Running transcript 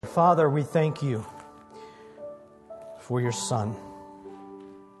Father, we thank you for your Son.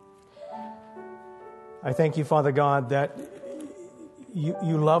 I thank you, Father God, that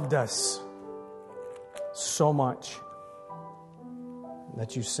you loved us so much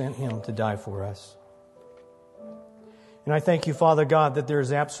that you sent him to die for us. And I thank you, Father God, that there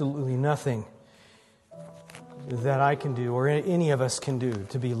is absolutely nothing that I can do or any of us can do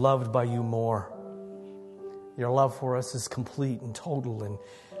to be loved by you more. Your love for us is complete and total and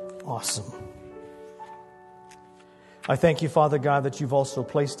awesome. I thank you, Father God, that you've also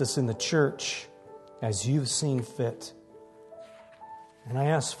placed us in the church as you've seen fit. And I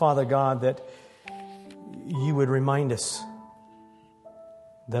ask, Father God, that you would remind us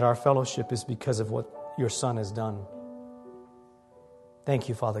that our fellowship is because of what your Son has done. Thank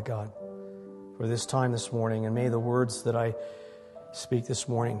you, Father God, for this time this morning, and may the words that I speak this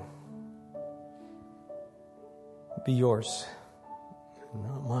morning be yours,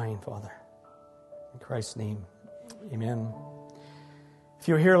 not mine, Father. In Christ's name, amen. If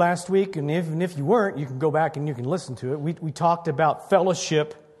you were here last week, and even if you weren't, you can go back and you can listen to it. We talked about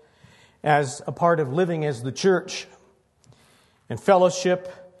fellowship as a part of living as the church. And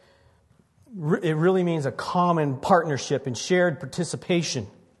fellowship, it really means a common partnership and shared participation.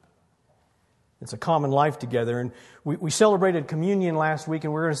 It's a common life together. And we celebrated communion last week,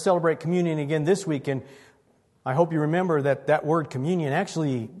 and we're going to celebrate communion again this week. And I hope you remember that word communion,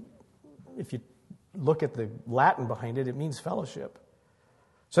 actually, if you look at the Latin behind it, it means fellowship.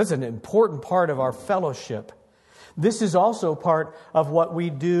 So that's an important part of our fellowship. This is also part of what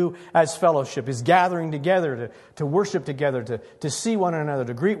we do as fellowship, is gathering together, to worship together, to see one another,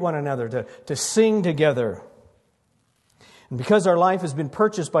 to greet one another, to sing together. And because our life has been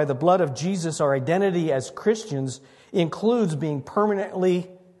purchased by the blood of Jesus, our identity as Christians includes being permanently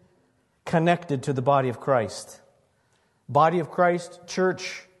connected to the body of Christ. Body of Christ,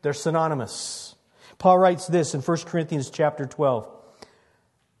 church, they're synonymous. Paul writes this in 1 Corinthians chapter 12,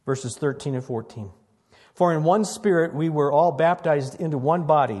 verses 13 and 14. For in one Spirit we were all baptized into one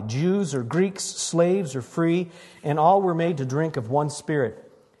body, Jews or Greeks, slaves or free, and all were made to drink of one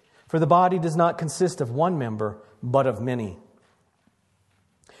Spirit. For the body does not consist of one member, but of many.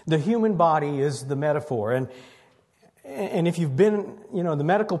 The human body is the metaphor, and if you've been, the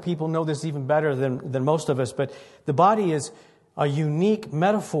medical people know this even better than most of us, but the body is a unique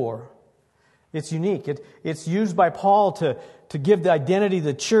metaphor. It's unique. It's used by Paul to give the identity of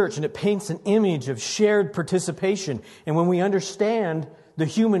the church, and it paints an image of shared participation. And when we understand the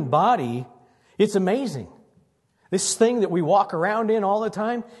human body, it's amazing. This thing that we walk around in all the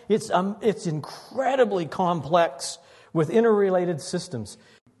time, it's incredibly complex with interrelated systems.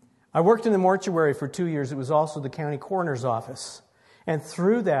 I worked in the mortuary for 2 years. It was also the county coroner's office. And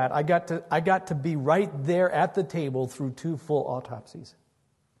through that, I got to be right there at the table through 2 full autopsies.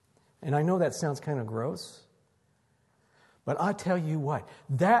 And I know that sounds kind of gross, but I tell you what,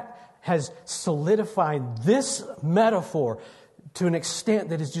 that has solidified this metaphor to an extent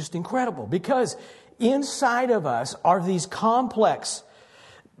that is just incredible. Because inside of us are these complex,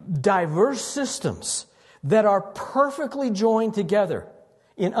 diverse systems that are perfectly joined together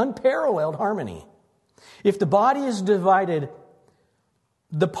in unparalleled harmony. If the body is divided,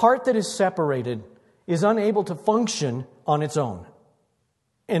 the part that is separated is unable to function on its own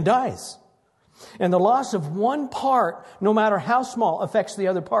and dies. And the loss of one part, no matter how small, affects the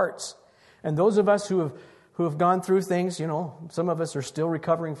other parts. And those of us who have gone through things, some of us are still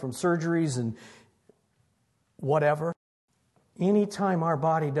recovering from surgeries and whatever. Anytime our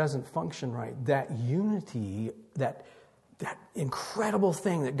body doesn't function right, that unity, that incredible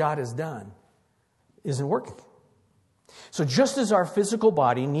thing that God has done isn't working. So just as our physical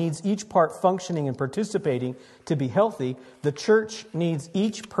body needs each part functioning and participating to be healthy, the church needs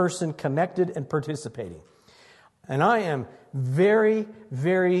each person connected and participating. And I am very,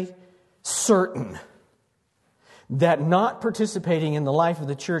 very certain that not participating in the life of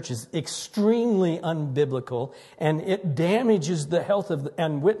the church is extremely unbiblical, and it damages the health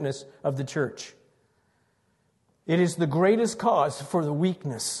and witness of the church. It is the greatest cause for the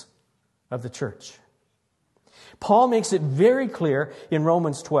weakness of the church. Paul makes it very clear in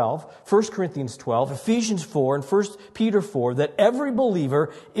Romans 12, 1 Corinthians 12, Ephesians 4, and 1 Peter 4 that every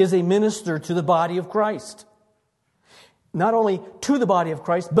believer is a minister to the body of Christ. Not only to the body of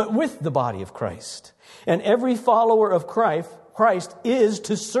Christ, but with the body of Christ. And every follower of Christ is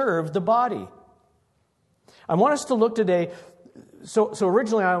to serve the body. I want us to look today. So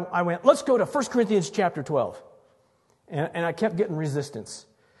originally I went, let's go to 1 Corinthians chapter 12. And I kept getting resistance.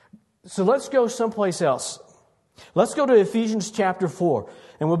 So let's go someplace else. Let's go to Ephesians chapter 4,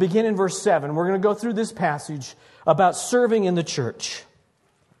 and we'll begin in verse 7. We're going to go through this passage about serving in the church.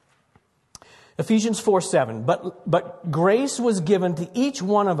 Ephesians 4:7. But grace was given to each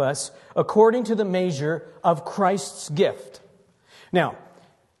one of us according to the measure of Christ's gift. Now,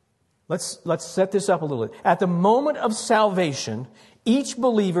 let's set this up a little bit. At the moment of salvation, each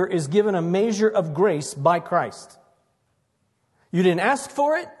believer is given a measure of grace by Christ. You didn't ask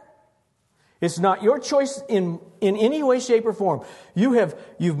for it. It's not your choice in any way, shape, or form.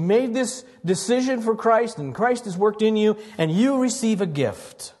 You've made this decision for Christ, and Christ has worked in you, and you receive a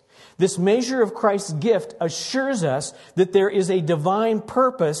gift. This measure of Christ's gift assures us that there is a divine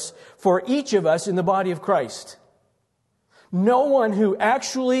purpose for each of us in the body of Christ. No one who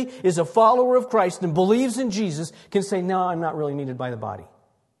actually is a follower of Christ and believes in Jesus can say, no, I'm not really needed by the body.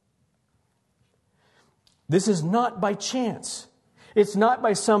 This is not by chance. It's not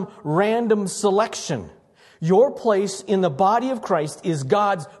by some random selection. Your place in the body of Christ is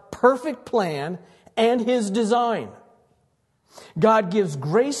God's perfect plan and His design. God gives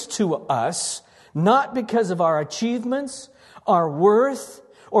grace to us not because of our achievements, our worth,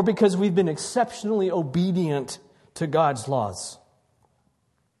 or because we've been exceptionally obedient to God's laws.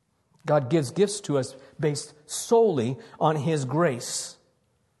 God gives gifts to us based solely on His grace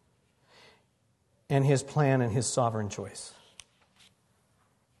and His plan and His sovereign choice.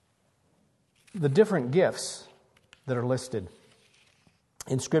 The different gifts that are listed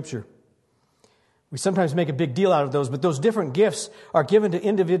in Scripture, we sometimes make a big deal out of those, but those different gifts are given to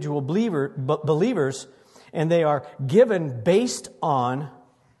individual believers, and they are given based on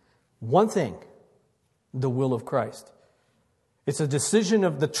one thing: the will of Christ. It's a decision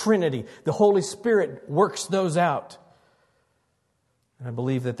of the Trinity. The Holy Spirit works those out. And I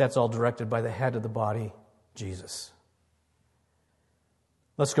believe that that's all directed by the head of the body, Jesus.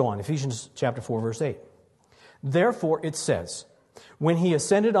 Let's go on. Ephesians chapter 4, verse 8. Therefore it says, when He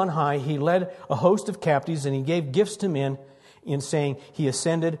ascended on high, He led a host of captives, and He gave gifts to men. In saying He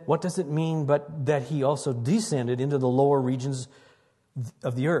ascended, what does it mean but that He also descended into the lower regions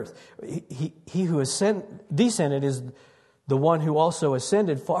of the earth? He who descended is the one who also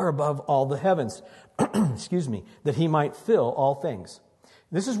ascended far above all the heavens, excuse me, that He might fill all things.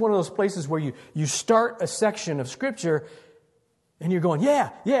 This is one of those places where you start a section of Scripture and you're going,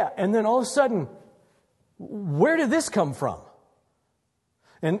 yeah, and then all of a sudden, where did this come from?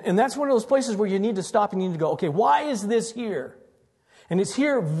 And that's one of those places where you need to stop and you need to go, okay, why is this here? And it's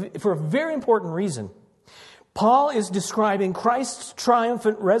here for a very important reason. Paul is describing Christ's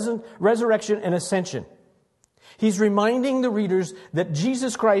triumphant resurrection and ascension. He's reminding the readers that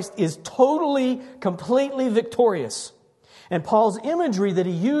Jesus Christ is totally, completely victorious. And Paul's imagery that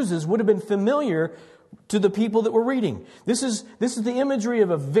he uses would have been familiar to the people that were reading. This is the imagery of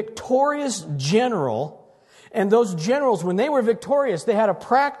a victorious general. And those generals, when they were victorious, they had a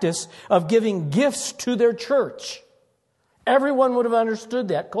practice of giving gifts to their church. Everyone would have understood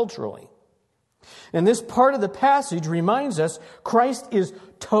that culturally. And this part of the passage reminds us Christ is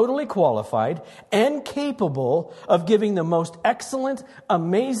totally qualified and capable of giving the most excellent,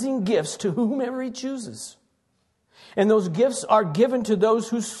 amazing gifts to whomever He chooses. And those gifts are given to those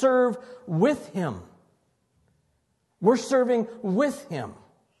who serve with Him. We're serving with Him.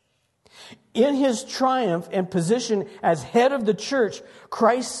 In His triumph and position as head of the church,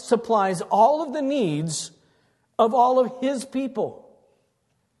 Christ supplies all of the needs of all of His people.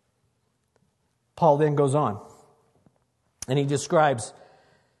 Paul then goes on, and he describes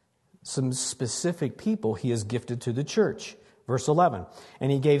some specific people He has gifted to the church. Verse 11,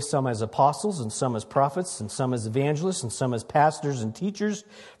 and He gave some as apostles, and some as prophets, and some as evangelists, and some as pastors and teachers,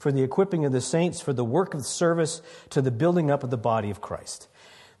 for the equipping of the saints, for the work of service, to the building up of the body of Christ.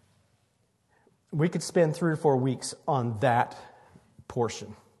 We could spend 3 or 4 weeks on that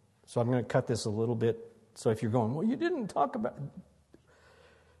portion. So I'm going to cut this a little bit. So if you're going, well, you didn't talk about it,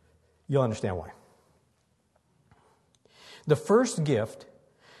 you'll understand why. The first gift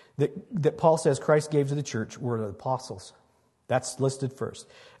that Paul says Christ gave to the church were the apostles. That's listed first.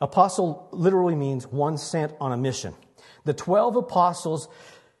 Apostle literally means one sent on a mission. The 12 apostles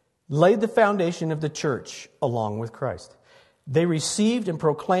laid the foundation of the church along with Christ. They received and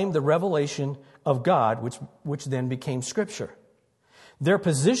proclaimed the revelation of God, which then became Scripture. Their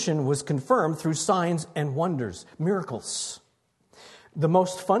position was confirmed through signs and wonders, miracles. The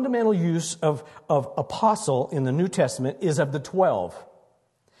most fundamental use of apostle in the New Testament is of the 12,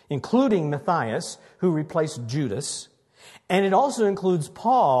 including Matthias, who replaced Judas. And it also includes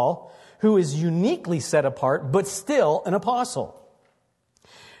Paul, who is uniquely set apart, but still an apostle.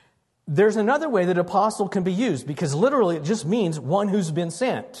 There's another way that apostle can be used, because literally it just means one who's been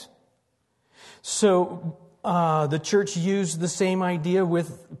sent. So the church used the same idea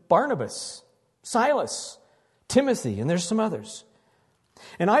with Barnabas, Silas, Timothy, and there's some others.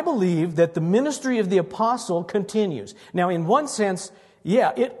 And I believe that the ministry of the apostle continues. Now, in one sense,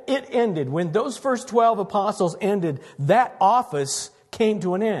 yeah, it ended. When those first 12 apostles ended, that office came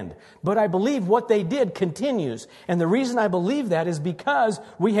to an end. But I believe what they did continues. And the reason I believe that is because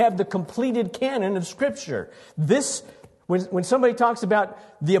we have the completed canon of Scripture. When somebody talks about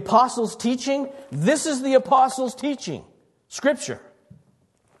the apostles' teaching, this is the apostles' teaching, Scripture.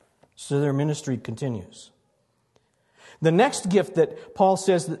 So their ministry continues. The next gift that Paul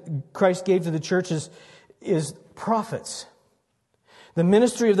says that Christ gave to the church is prophets. The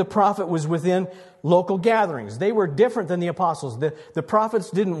ministry of the prophet was within local gatherings. They were different than the apostles. The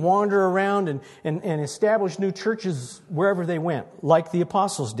prophets didn't wander around and establish new churches wherever they went, like the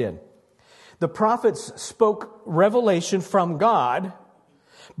apostles did. The prophets spoke revelation from God,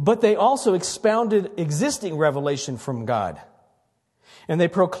 but they also expounded existing revelation from God. And they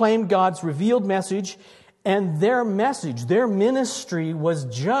proclaimed God's revealed message, and their message, their ministry was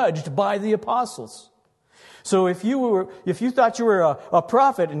judged by the apostles. So if you thought you were a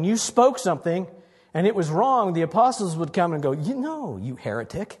prophet and you spoke something and it was wrong, the apostles would come and go, you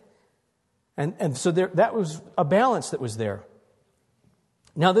heretic. And so that was a balance that was there.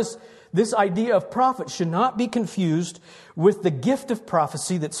 Now this idea of prophet should not be confused with the gift of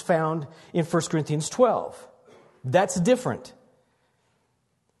prophecy that's found in 1 Corinthians 12. That's different.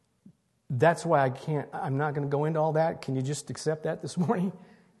 That's why I'm not going to go into all that. Can you just accept that this morning?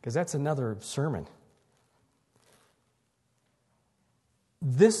 Because that's another sermon.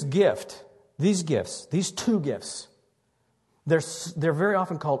 These two gifts, they're very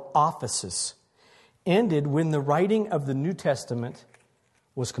often called offices, ended when the writing of the New Testament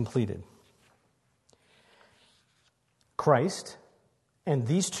was completed. Christ and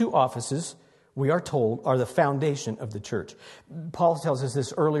these two offices, we are told, are the foundation of the church. Paul tells us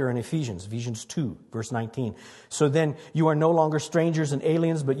this earlier in Ephesians 2, verse 19. So then you are no longer strangers and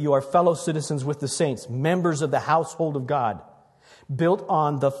aliens, but you are fellow citizens with the saints, members of the household of God, built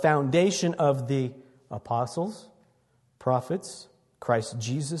on the foundation of the apostles, prophets, Christ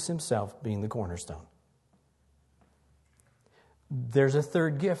Jesus himself being the cornerstone. There's a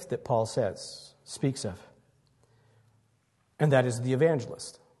third gift that Paul speaks of, and that is the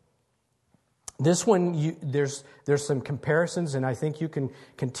evangelist. This one, there's some comparisons, and I think you can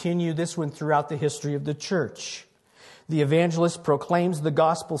continue this one throughout the history of the church. The evangelist proclaims the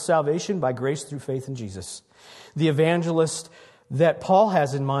gospel salvation by grace through faith in Jesus. The evangelist that Paul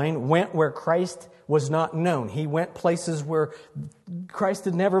has in mind went where Christ was not known. He went places where Christ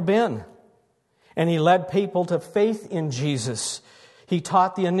had never been. And he led people to faith in Jesus. He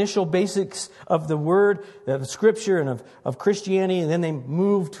taught the initial basics of the Word, of Scripture, and of Christianity, and then they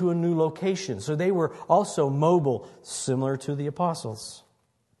moved to a new location. So they were also mobile, similar to the apostles.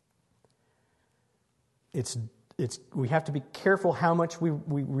 We have to be careful how much we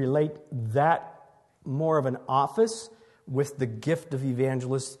relate that more of an office with the gift of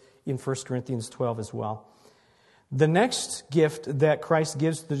evangelist in 1 Corinthians 12 as well. The next gift that Christ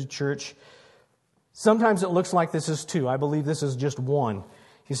gives to the church, sometimes it looks like this is two. I believe this is just one.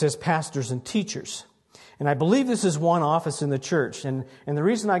 He says pastors and teachers. And I believe this is one office in the church. And the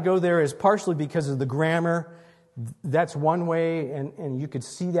reason I go there is partially because of the grammar. That's one way, and you could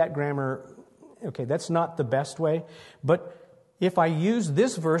see that grammar. Okay, that's not the best way. But if I use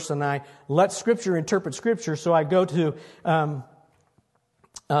this verse and I let Scripture interpret Scripture, so I go to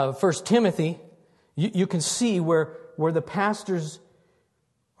 1 Timothy, you can see where the pastors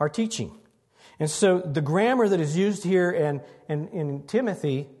are teaching. And so the grammar that is used here and in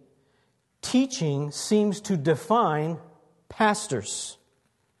Timothy, teaching seems to define pastors.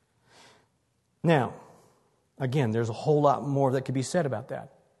 Now, again, there's a whole lot more that could be said about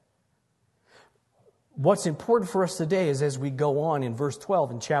that. What's important for us today is as we go on in verse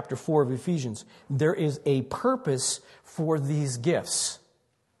 12 in chapter 4 of Ephesians, there is a purpose for these gifts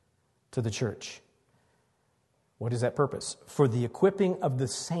to the church. What is that purpose? For the equipping of the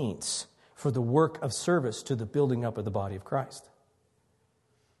saints, for the work of service to the building up of the body of Christ.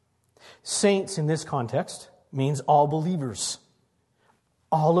 Saints in this context means all believers,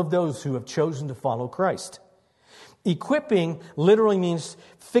 all of those who have chosen to follow Christ. Equipping literally means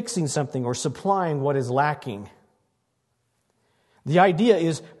fixing something or supplying what is lacking. The idea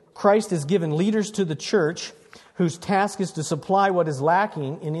is Christ has given leaders to the church whose task is to supply what is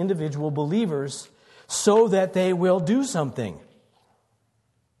lacking in individual believers so that they will do something.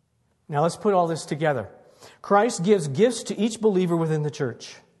 Now let's put all this together. Christ gives gifts to each believer within the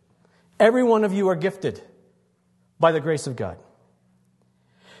church. Every one of you are gifted by the grace of God.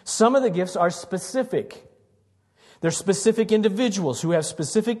 Some of the gifts are specific. They're specific individuals who have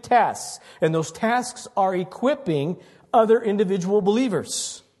specific tasks, and those tasks are equipping other individual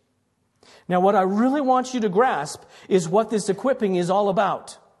believers. Now, what I really want you to grasp is what this equipping is all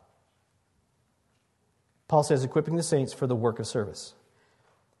about. Paul says, equipping the saints for the work of service.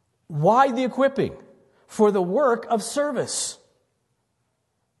 Why the equipping? For the work of service.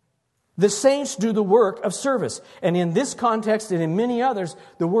 The saints do the work of service. And in this context and in many others,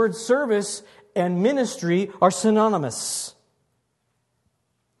 the words service and ministry are synonymous.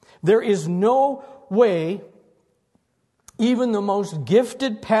 There is no way even the most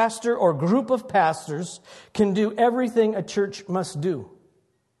gifted pastor or group of pastors can do everything a church must do.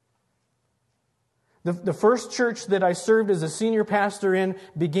 The first church that I served as a senior pastor in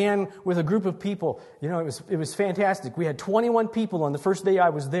began with a group of people. You know, it was fantastic. We had 21 people on the first day I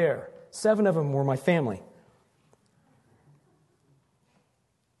was there. 7 of them were my family.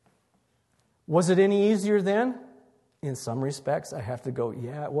 Was it any easier then? In some respects, I have to go,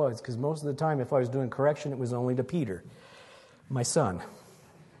 yeah, it was. Because most of the time, if I was doing correction, it was only to Peter, my son.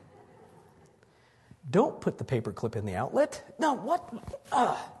 Don't put the paperclip in the outlet. No, what?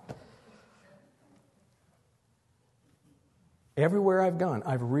 Everywhere I've gone,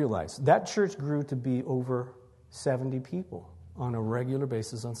 I've realized that church grew to be over 70 people on a regular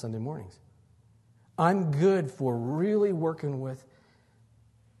basis on Sunday mornings. I'm good for really working with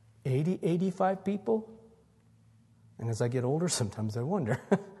 80, 85 people. And as I get older, sometimes I wonder.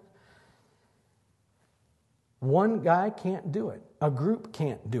 One guy can't do it. A group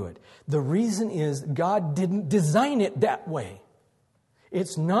can't do it. The reason is God didn't design it that way.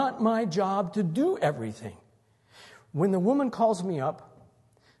 It's not my job to do everything. When the woman calls me up,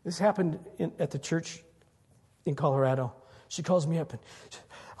 this happened at the church in Colorado. She calls me up and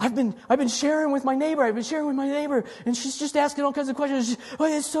I've been sharing with my neighbor. And she's just asking all kinds of questions.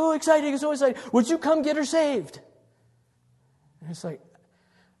 It's so exciting. It's so exciting. Would you come get her saved? And it's like,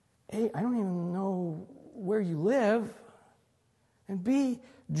 A, I don't even know where you live. And B,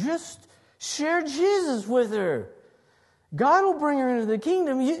 just share Jesus with her. God will bring her into the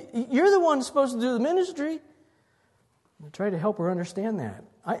kingdom. You're the one supposed to do the ministry. I try to help her understand that.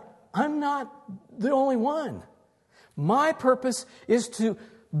 I'm not the only one. My purpose is to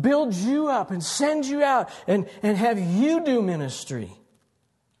build you up and send you out and have you do ministry.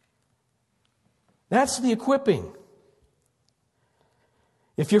 That's the equipping.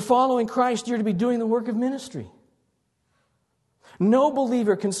 If you're following Christ, you're to be doing the work of ministry. No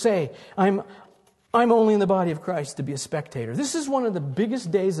believer can say, I'm only in the body of Christ to be a spectator. This is one of the biggest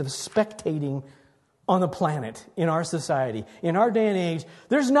days of spectating on the planet, in our society. In our day and age,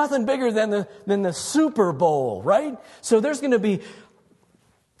 there's nothing bigger than the Super Bowl, right? So there's going to be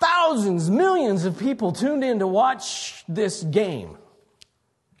thousands, millions of people tuned in to watch this game.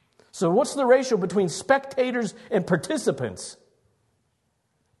 So what's the ratio between spectators and participants?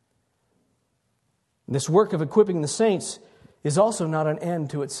 This work of equipping the saints is also not an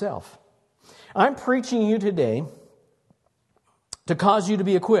end to itself. I'm preaching you today to cause you to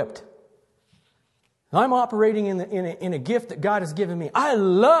be equipped. I'm operating in a gift that God has given me. I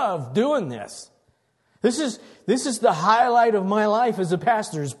love doing this. This is the highlight of my life as a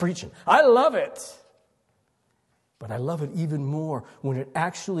pastor, is preaching. I love it. But I love it even more when it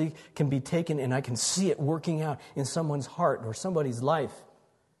actually can be taken and I can see it working out in someone's heart or somebody's life.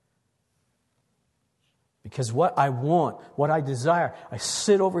 Because what I want, what I desire, I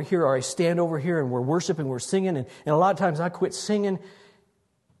sit over here or I stand over here and we're worshiping, we're singing, and a lot of times I quit singing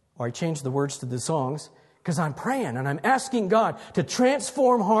or I change the words to the songs because I'm praying and I'm asking God to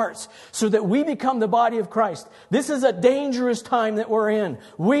transform hearts so that we become the body of Christ. This is a dangerous time that we're in.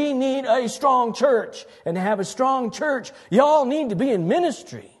 We need a strong church. And to have a strong church, y'all need to be in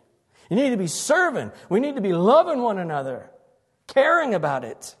ministry. You need to be serving. We need to be loving one another, caring about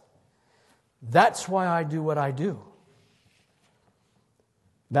it. That's why I do what I do.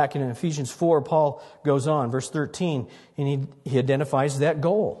 Back in Ephesians 4, Paul goes on, verse 13, and he identifies that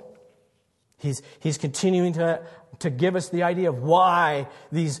goal. He's continuing to give us the idea of why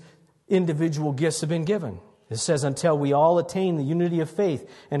these individual gifts have been given. It says, until we all attain the unity of faith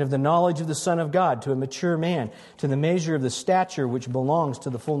and of the knowledge of the Son of God, to a mature man, to the measure of the stature which belongs to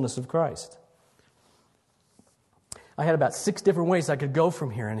the fullness of Christ. I had about 6 different ways I could go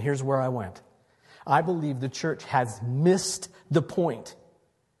from here, and here's where I went. I believe the church has missed the point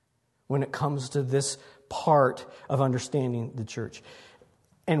when it comes to this part of understanding the church.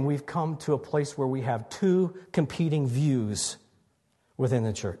 And we've come to a place where we have 2 competing views within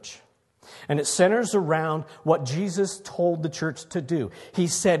the church. And it centers around what Jesus told the church to do. He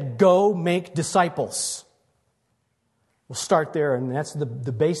said, go make disciples. We'll start there, and that's the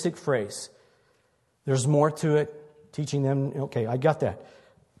basic phrase. There's more to it, teaching them. Okay, I got that.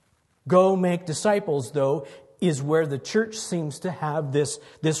 Go make disciples, though, is where the church seems to have this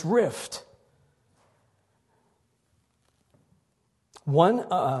rift.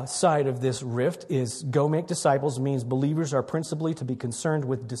 One side of this rift is go make disciples means believers are principally to be concerned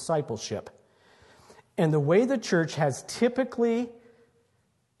with discipleship. And the way the church has typically,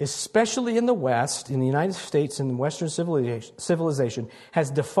 especially in the West, in the United States and Western civilization,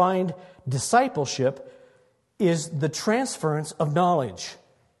 has defined discipleship is the transference of knowledge.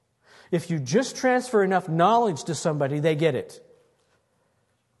 If you just transfer enough knowledge to somebody, they get it.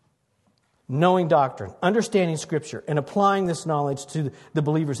 Knowing doctrine, understanding Scripture, and applying this knowledge to the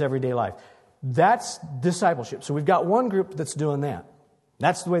believer's everyday life. That's discipleship. So we've got one group that's doing that.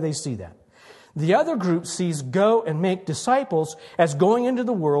 That's the way they see that. The other group sees go and make disciples as going into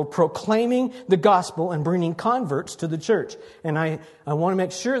the world, proclaiming the gospel and bringing converts to the church. And I want to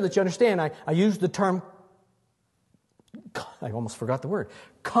make sure that you understand, I use the term, I almost forgot the word,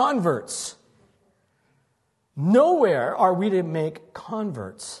 converts. Nowhere are we to make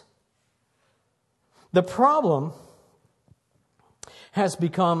converts. The problem has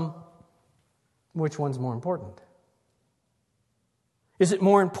become, which one's more important? Is it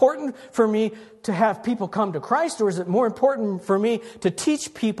more important for me to have people come to Christ, or is it more important for me to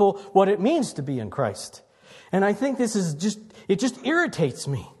teach people what it means to be in Christ? And I think this is it just irritates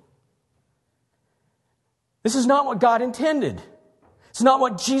me. This is not what God intended. It's not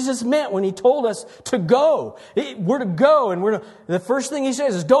what Jesus meant when He told us to go. We're to go, and the first thing He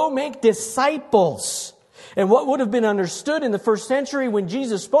says is, go make disciples. And what would have been understood in the first century when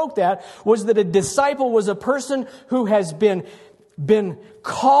Jesus spoke that was that a disciple was a person who has been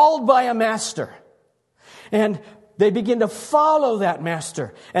called by a master. And they begin to follow that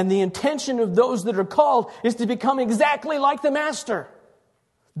master. And the intention of those that are called is to become exactly like the master.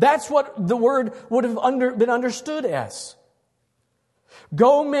 That's what the word would have been understood as.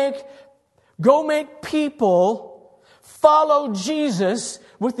 Go make people follow Jesus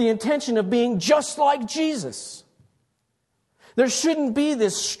with the intention of being just like Jesus. There shouldn't be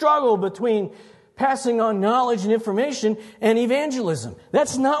this struggle between passing on knowledge and information and evangelism.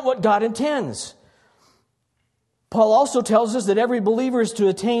 That's not what God intends. Paul also tells us that every believer is to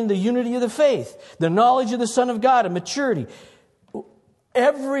attain the unity of the faith, the knowledge of the Son of God, and maturity.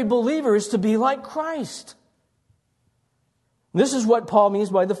 Every believer is to be like Christ. This is what Paul means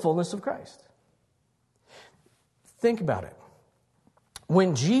by the fullness of Christ. Think about it.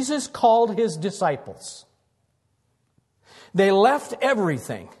 When Jesus called His disciples, they left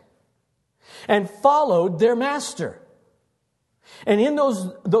everything and followed their master. And in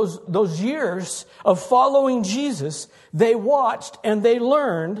those years of following Jesus, they watched and they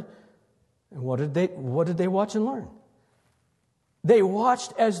learned. And what did they watch and learn? They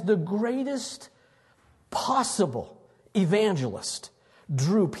watched as the greatest possible evangelist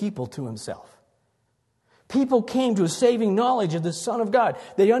drew people to Himself. People came to a saving knowledge of the Son of God.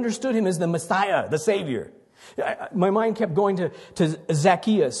 They understood Him as the Messiah, the Savior. My mind kept going to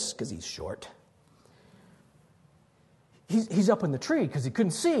Zacchaeus, because he's short. He's up in the tree because he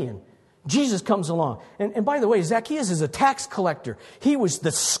couldn't see, and Jesus comes along. And by the way, Zacchaeus is a tax collector. He was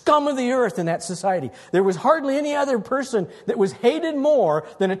the scum of the earth in that society. There was hardly any other person that was hated more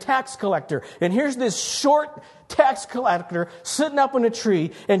than a tax collector. And here's this short tax collector sitting up in a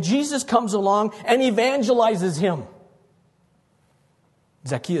tree, and Jesus comes along and evangelizes him.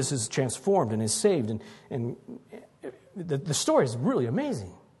 Zacchaeus is transformed and is saved. And the story is really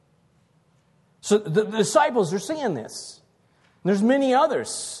amazing. So the disciples are seeing this. There's many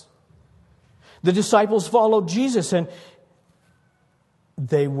others. The disciples followed Jesus, and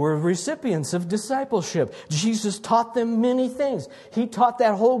they were recipients of discipleship. Jesus taught them many things. He taught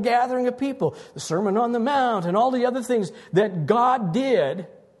that whole gathering of people, the Sermon on the Mount and all the other things that God did,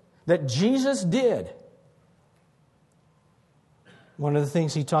 that Jesus did. One of the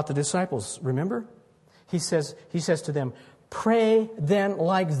things He taught the disciples, remember? He says to them, pray then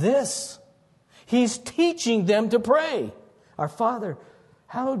like this. He's teaching them to pray. Our Father,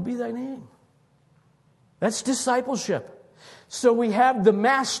 hallowed be Thy name. That's discipleship. So we have the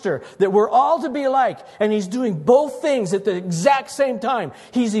Master that we're all to be like, and He's doing both things at the exact same time.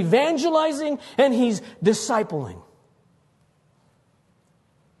 He's evangelizing and He's discipling.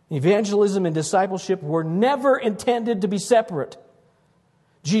 Evangelism and discipleship were never intended to be separate.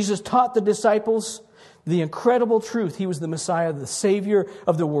 Jesus taught the disciples the incredible truth. He was the Messiah, the Savior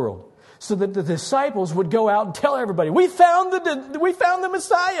of the world. So that the disciples would go out and tell everybody, we found the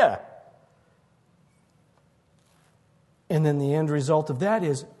Messiah. And then the end result of that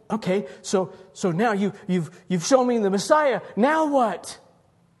is, okay, so now you've shown me the Messiah. Now what?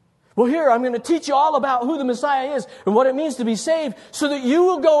 Well, here, I'm going to teach you all about who the Messiah is and what it means to be saved so that you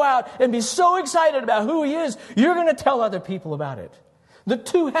will go out and be so excited about who He is, you're going to tell other people about it. The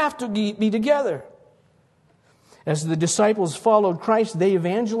two have to be together. As the disciples followed Christ, they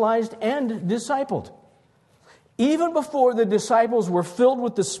evangelized and discipled. Even before the disciples were filled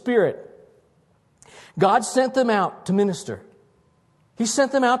with the Spirit, God sent them out to minister. He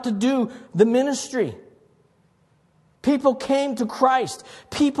sent them out to do the ministry. People came to Christ.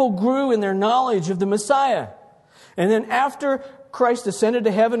 People grew in their knowledge of the Messiah. And then after Christ ascended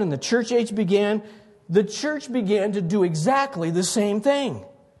to heaven and the church age began, the church began to do exactly the same thing.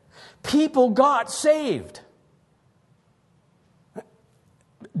 People got saved.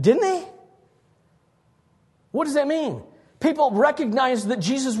 Didn't they? What does that mean? People recognized that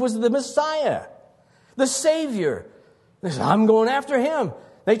Jesus was the Messiah, the Savior. They said, I'm going after Him.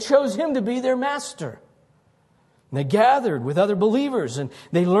 They chose Him to be their master. And they gathered with other believers and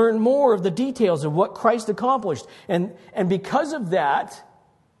they learned more of the details of what Christ accomplished. And because of that,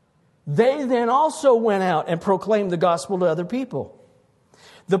 they then also went out and proclaimed the gospel to other people.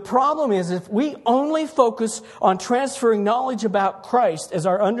 The problem is if we only focus on transferring knowledge about Christ as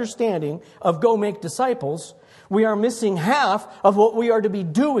our understanding of go make disciples, we are missing half of what we are to be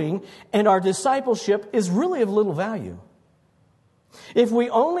doing, and our discipleship is really of little value. If we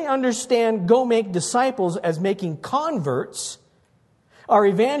only understand go make disciples as making converts, our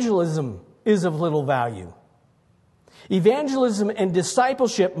evangelism is of little value. Evangelism and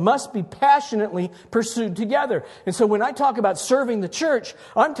discipleship must be passionately pursued together. And so when I talk about serving the church,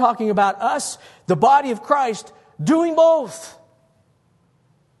 I'm talking about us, the body of Christ, doing both.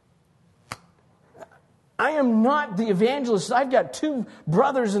 I am not the evangelist. I've got two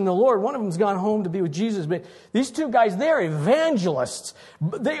brothers in the Lord. One of them's gone home to be with Jesus. But these two guys, they're evangelists.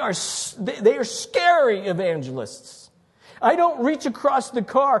 They are scary evangelists. I don't reach across the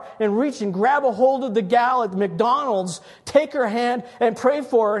car and reach and grab a hold of the gal at McDonald's, take her hand and pray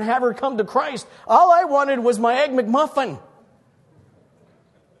for her and have her come to Christ. All I wanted was my Egg McMuffin.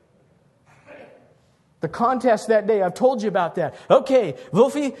 The contest that day, I've told you about that. Okay,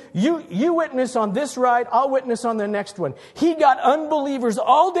 Wolfie, you witness on this ride, I'll witness on the next one. He got unbelievers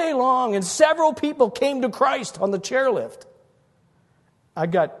all day long, and several people came to Christ on the chairlift. I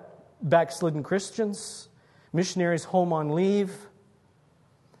got backslidden Christians, missionaries home on leave,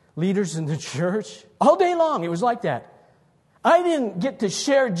 leaders in the church. All day long, it was like that. I didn't get to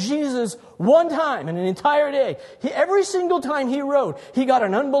share Jesus one time in an entire day. Every single time he rode, he got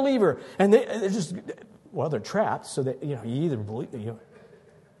an unbeliever, and they're just... Well, they're trapped, so that you either believe.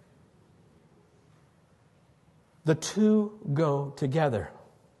 The two go together.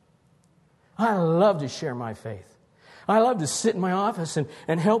 I love to share my faith. I love to sit in my office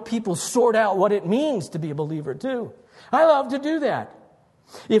and help people sort out what it means to be a believer too. I love to do that.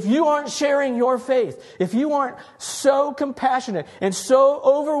 If you aren't sharing your faith, if you aren't so compassionate and so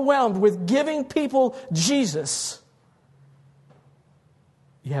overwhelmed with giving people Jesus,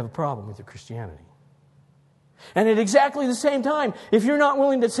 you have a problem with your Christianity. And at exactly the same time, if you're not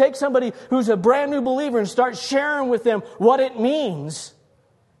willing to take somebody who's a brand new believer and start sharing with them what it means,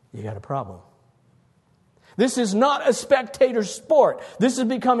 you got a problem. This is not a spectator sport. This is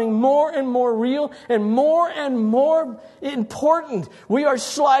becoming more and more real and more important. We are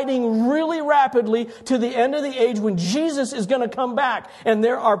sliding really rapidly to the end of the age when Jesus is going to come back. And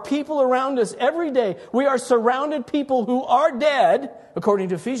there are people around us every day. We are surrounded people who are dead, according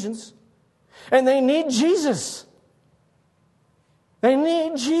to Ephesians. And they need Jesus. They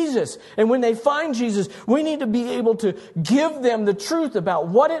need Jesus. And when they find Jesus, we need to be able to give them the truth about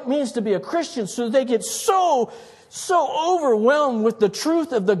what it means to be a Christian so they get so overwhelmed with the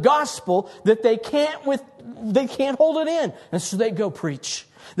truth of the gospel that they can't hold it in. And so they go preach.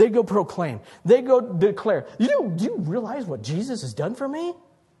 They go proclaim. They go declare. Do you realize what Jesus has done for me?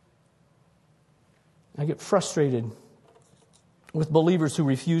 I get frustrated with believers who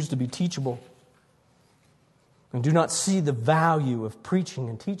refuse to be teachable and do not see the value of preaching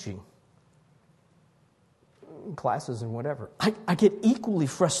and teaching in classes and whatever. I get equally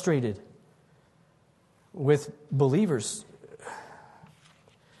frustrated with believers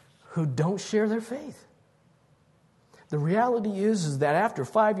who don't share their faith. The reality is that after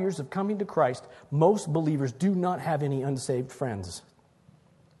 5 years of coming to Christ, most believers do not have any unsaved friends.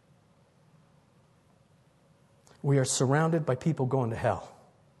 We are surrounded by people going to hell.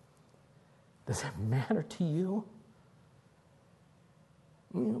 Does that matter to you?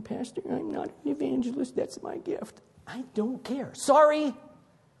 Pastor, I'm not an evangelist. That's my gift. I don't care. Sorry.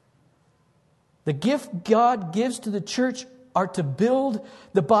 The gift God gives to the church are to build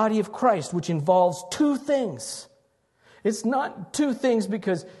the body of Christ, which involves two things. It's not two things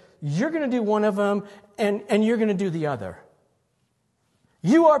because you're going to do one of them and you're going to do the other.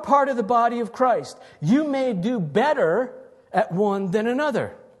 You are part of the body of Christ. You may do better at one than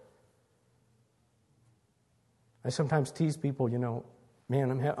another. I sometimes tease people,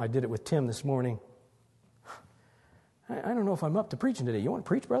 man, I did it with Tim this morning. I don't know if I'm up to preaching today. You want to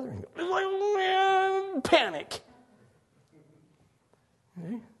preach, brother? And he goes, panic.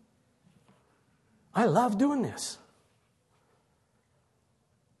 Okay. I love doing this.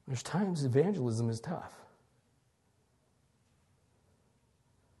 There's times evangelism is tough.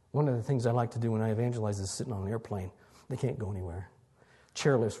 One of the things I like to do when I evangelize is sitting on an airplane. They can't go anywhere.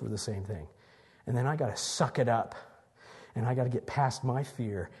 Chairlifts were the same thing. And then I got to suck it up. And I got to get past my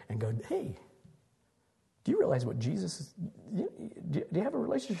fear and go, hey, do you realize what Jesus is? Do you have a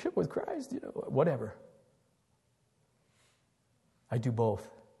relationship with Christ? Whatever. I do both.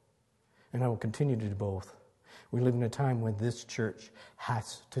 And I will continue to do both. We live in a time when this church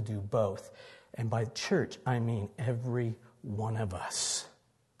has to do both. And by church, I mean every one of us.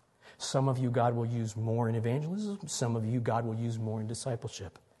 Some of you, God will use more in evangelism. Some of you, God will use more in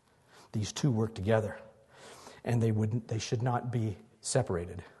discipleship. These two work together. And they should not be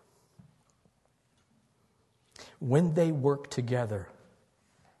separated. When they work together,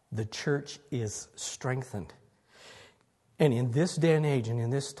 the church is strengthened. And in this day and age and in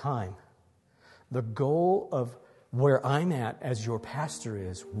this time, the goal of where I'm at as your pastor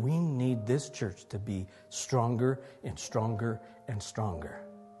is, we need this church to be stronger and stronger and stronger.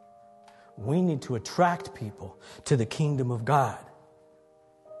 We need to attract people to the kingdom of God.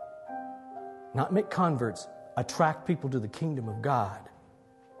 Not make converts, attract people to the kingdom of God.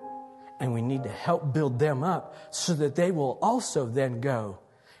 And we need to help build them up so that they will also then go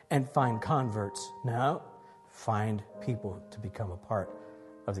and find converts. No, find people to become a part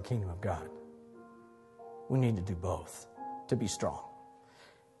of the kingdom of God. We need to do both to be strong.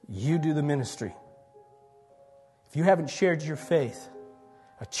 You do the ministry. If you haven't shared your faith,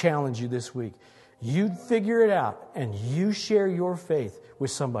 I challenge you this week. You figure it out and you share your faith with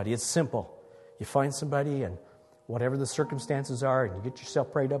somebody. It's simple. You find somebody and whatever the circumstances are, and you get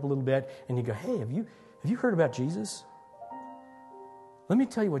yourself prayed up a little bit, and you go, hey, have you heard about Jesus? Let me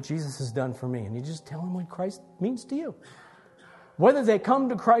tell you what Jesus has done for me. And you just tell them what Christ means to you. Whether they come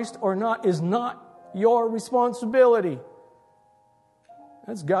to Christ or not is not your responsibility.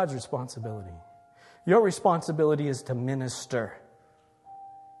 That's God's responsibility. Your responsibility is to minister.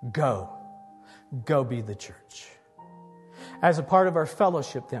 Go be the church. As a part of our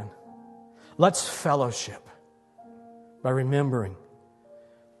fellowship then, let's fellowship by remembering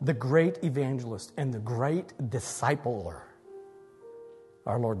the great evangelist and the great discipler,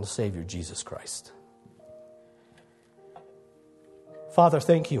 our Lord and Savior, Jesus Christ. Father,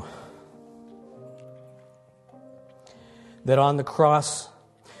 thank you that on the cross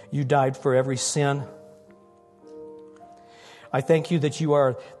you died for every sin. I thank you that you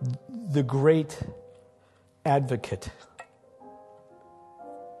are the great advocate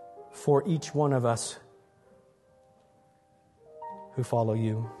for each one of us who follow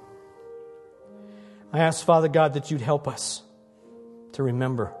you. I ask, Father God, that you'd help us to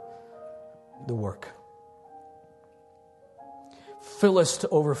remember the work. Fill us to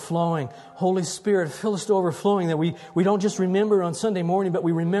overflowing. Holy Spirit, fill us to overflowing, that we don't just remember it on Sunday morning, but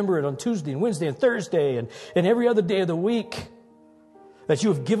we remember it on Tuesday and Wednesday and Thursday and every other day of the week, that you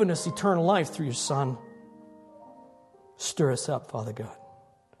have given us eternal life through your Son. Stir us up, Father God,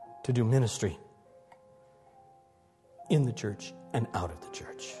 to do ministry in the church and out of the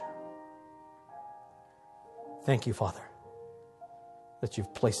church. Thank you, Father, that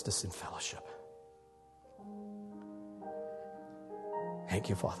you've placed us in fellowship. Thank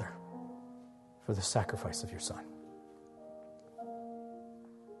you, Father, for the sacrifice of your Son.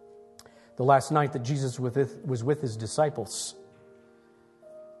 The last night that Jesus was with his disciples,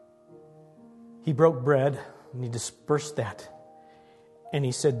 he broke bread and he dispersed that. And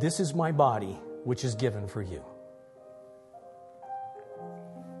he said, "This is my body, which is given for you."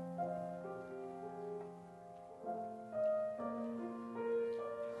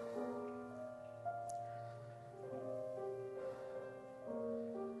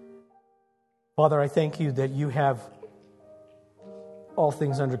 Father, I thank you that you have all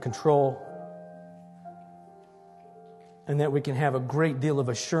things under control and that we can have a great deal of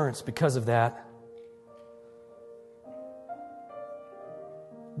assurance because of that.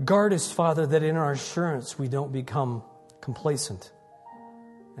 Guard us, Father, that in our assurance we don't become complacent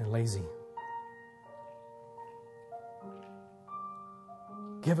and lazy.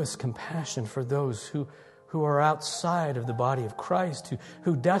 Give us compassion for those who are outside of the body of Christ,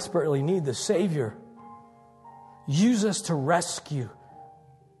 who desperately need the Savior. Use us to rescue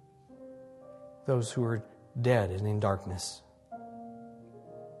those who are dead and in darkness.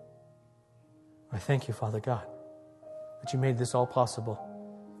 I thank you, Father God, that you made this all possible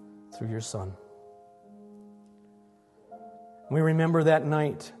through your Son. We remember that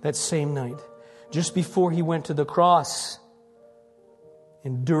night, that same night, just before he went to the cross,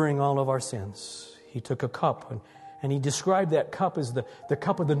 enduring all of our sins. He took a cup, and he described that cup as the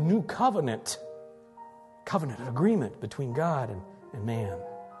cup of the new covenant. Covenant, an agreement between God and man.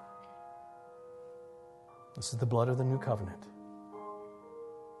 This is the blood of the new covenant.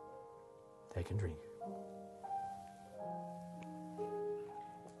 Take and drink.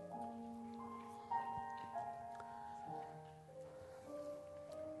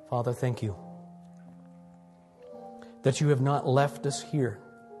 Father, thank you that you have not left us here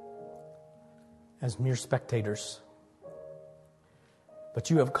as mere spectators, but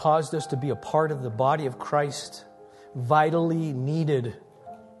you have caused us to be a part of the body of Christ, vitally needed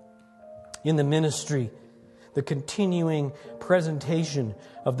in the ministry, the continuing presentation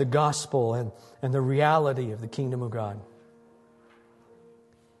of the gospel and the reality of the kingdom of God.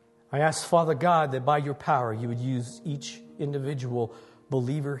 I ask, Father God, that by your power you would use each individual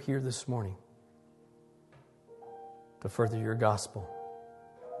believer here this morning to further your gospel.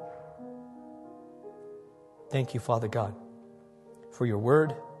 Thank you, Father God, for your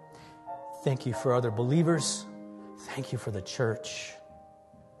word. Thank you for other believers. Thank you for the church.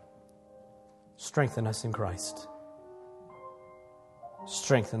 Strengthen us in Christ.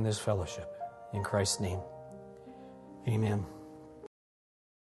 Strengthen this fellowship. In Christ's name, amen.